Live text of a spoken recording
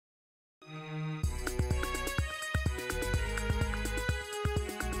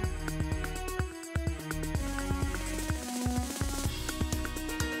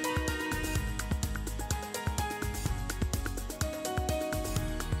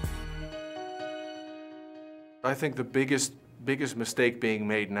I think the biggest mistake being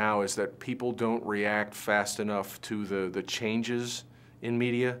made now is that people don't react fast enough to the changes in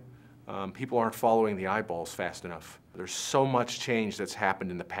media. People aren't following the eyeballs fast enough. There's so much change that's happened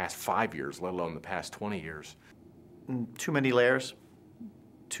in the past 5 years, let alone the past 20 years. Too many layers,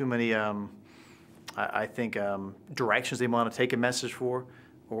 too many, I think, directions they want to take a message for,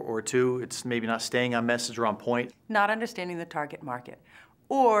 or two. It's maybe not staying on message or on point. Not understanding the target market,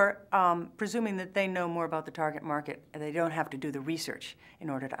 or presuming that they know more about the target market and they don't have to do the research in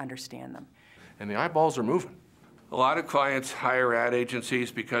order to understand them. And the eyeballs are moving. A lot of clients hire ad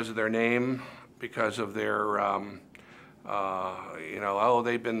agencies because of their name, because of their, oh,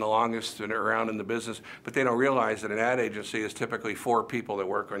 they've been the longest around in the business, but they don't realize that an ad agency is typically 4 people that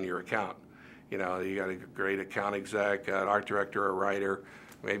work on your account. You know, you got a great account exec, an art director, a writer,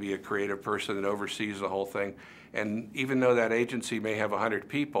 maybe a creative person that oversees the whole thing. And even though that agency may have 100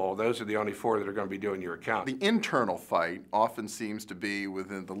 people, those are the only 4 that are going to be doing your account. The internal fight often seems to be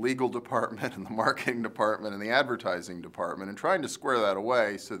within the legal department and the marketing department and the advertising department, and trying to square that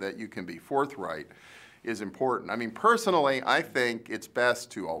away so that you can be forthright is important. I mean, personally, I think it's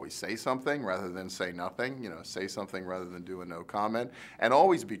best to always say something rather than say nothing. You know, say something rather than do a no comment, and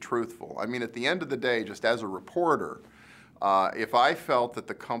always be truthful. I mean, at the end of the day, just as a reporter, if I felt that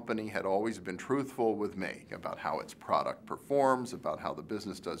the company had always been truthful with me about how its product performs, about how the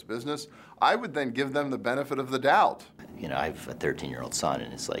business does business, I would then give them the benefit of the doubt. You know, I have a 13-year-old son,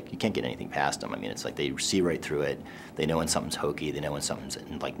 and it's like, you can't get anything past them. I mean, it's like they see right through it. They know when something's hokey. They know when something's,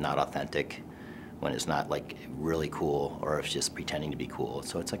 like, not authentic, when it's not, like, really cool, or if it's just pretending to be cool.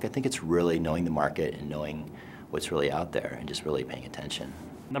 So it's like, I think it's really knowing the market and knowing what's really out there and just really paying attention.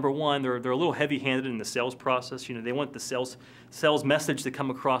 Number one, they're a little heavy-handed in the sales process. You know, they want the sales message to come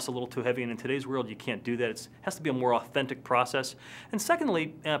across a little too heavy, and in today's world, you can't do that. It has to be a more authentic process. And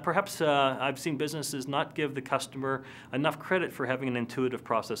secondly, perhaps I've seen businesses not give the customer enough credit for having an intuitive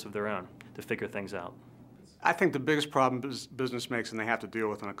process of their own to figure things out. I think the biggest problem business makes and they have to deal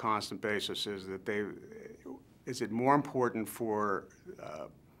with on a constant basis is that is it more important for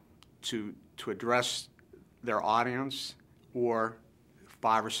to address their audience or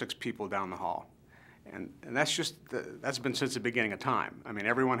 5 or 6 people down the hall. And that's just, that's been since the beginning of time. I mean,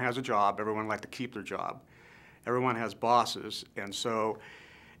 everyone has a job, everyone like to keep their job. Everyone has bosses, and so,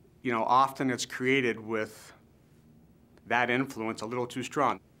 you know, often it's created with that influence a little too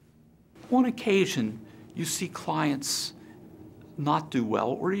strong. On occasion, you see clients not do well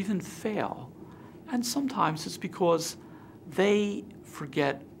or even fail. And sometimes it's because they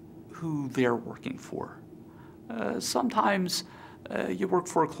forget who they're working for. Sometimes you work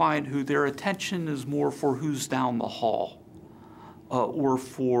for a client who their attention is more for who's down the hall, or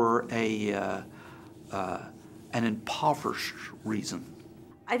for an impoverished reason.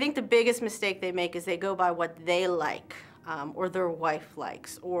 I think the biggest mistake they make is they go by what they like, or their wife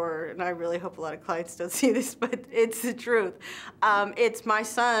likes, and I really hope a lot of clients don't see this, but it's the truth. It's my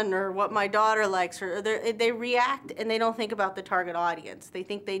son or what my daughter likes, or they react and they don't think about the target audience. They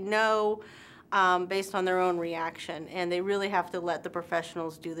think they know based on their own reaction, and they really have to let the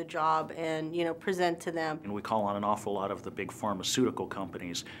professionals do the job and, you know, present to them. And we call on an awful lot of the big pharmaceutical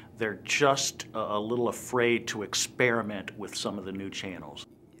companies. They're just a little afraid to experiment with some of the new channels.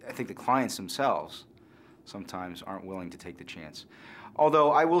 I think the clients themselves sometimes aren't willing to take the chance.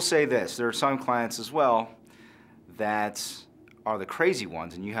 Although I will say this, there are some clients as well that are the crazy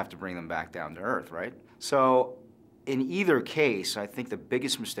ones, and you have to bring them back down to earth, right? So in either case, I think the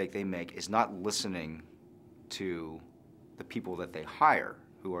biggest mistake they make is not listening to the people that they hire,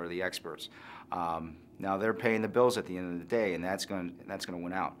 who are the experts. Now they're paying the bills at the end of the day, and that's going to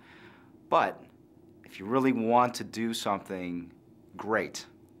win out. But if you really want to do something great,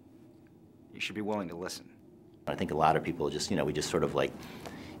 you should be willing to listen. I think a lot of people just, you know, we just sort of like,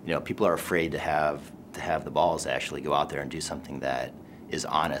 you know, people are afraid to have the balls to actually go out there and do something that is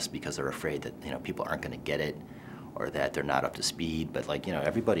honest because they're afraid that, you know, people aren't going to get it or that they're not up to speed. But, like, you know,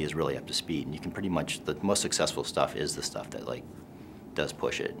 everybody is really up to speed, and you can pretty much, the most successful stuff is the stuff that, like, does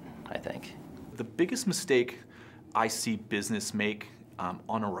push it, I think. The biggest mistake I see business make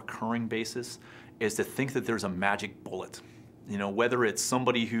on a recurring basis is to think that there's a magic bullet. You know, whether it's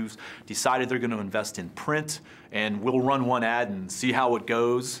somebody who's decided they're going to invest in print and we'll run one ad and see how it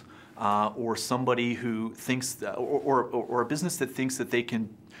goes, or somebody who thinks, that, or a business that thinks that they can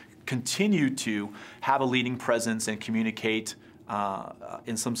continue to have a leading presence and communicate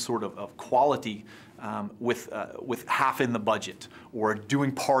in some sort of quality with half in the budget, or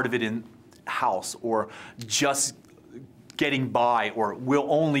doing part of it in-house, or just getting by, or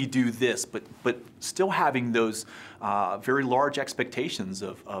we'll only do this, but still having those very large expectations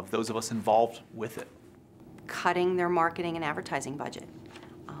of those of us involved with it. cutting their marketing and advertising budget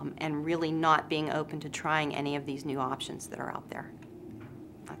and really not being open to trying any of these new options that are out there.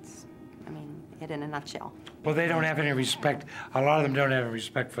 That's, I mean, it in a nutshell. Well, they don't have any respect. A lot of them don't have any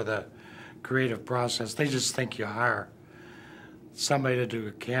respect for the creative process. They just think you hire somebody to do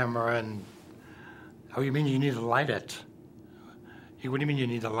a camera and, oh, you mean you need to light it? What do you mean you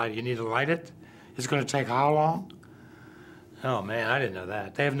need to light it? You need to light it? It's going to take how long? Oh man, I didn't know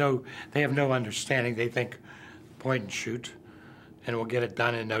that. They have no understanding. They think point and shoot, and we'll get it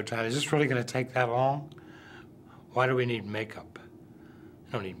done in no time. Is this really going to take that long? Why do we need makeup?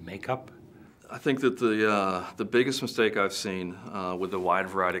 We don't need makeup. I think that the biggest mistake I've seen with the wide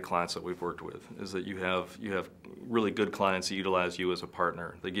variety of clients that we've worked with is that you have really good clients that utilize you as a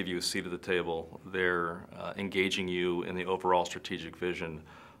partner. They give you a seat at the table. They're engaging you in the overall strategic vision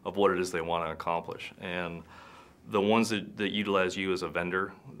of what it is they want to accomplish. And the ones that utilize you as a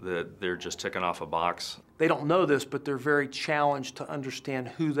vendor, that they're just ticking off a box. They don't know this, but they're very challenged to understand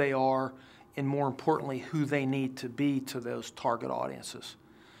who they are and, more importantly, who they need to be to those target audiences.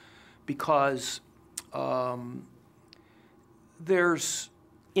 Because there's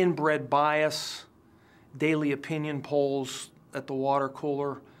inbred bias, daily opinion polls at the water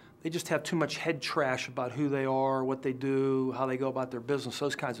cooler. They just have too much head trash about who they are, what they do, how they go about their business,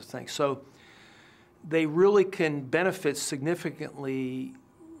 those kinds of things. So they really can benefit significantly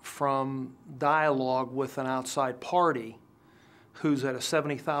from dialogue with an outside party who's at a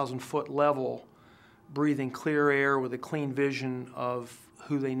 70,000-foot level, breathing clear air with a clean vision of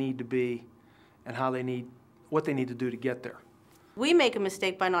who they need to be and what they need to do to get there. We make a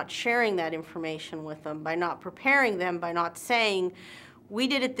mistake by not sharing that information with them, by not preparing them, by not saying, we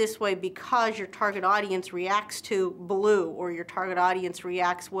did it this way because your target audience reacts to blue, or your target audience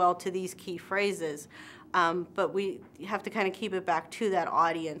reacts well to these key phrases. But we have to kind of keep it back to that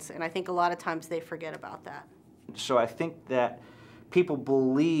audience, and I think a lot of times they forget about that. So I think that people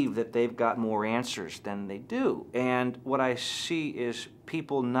believe that they've got more answers than they do. And what I see is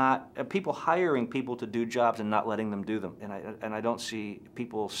people hiring people to do jobs and not letting them do them. And I don't see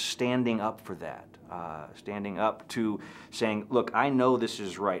people standing up for that, standing up to saying, look, I know this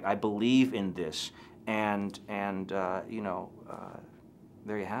is right. I believe in this. And you know,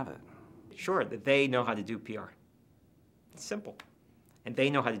 there you have it. Sure, that they know how to do PR. It's simple. And they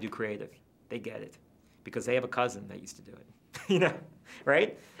know how to do creative. They get it. Because they have a cousin that used to do it. You know,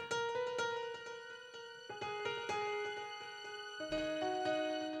 right?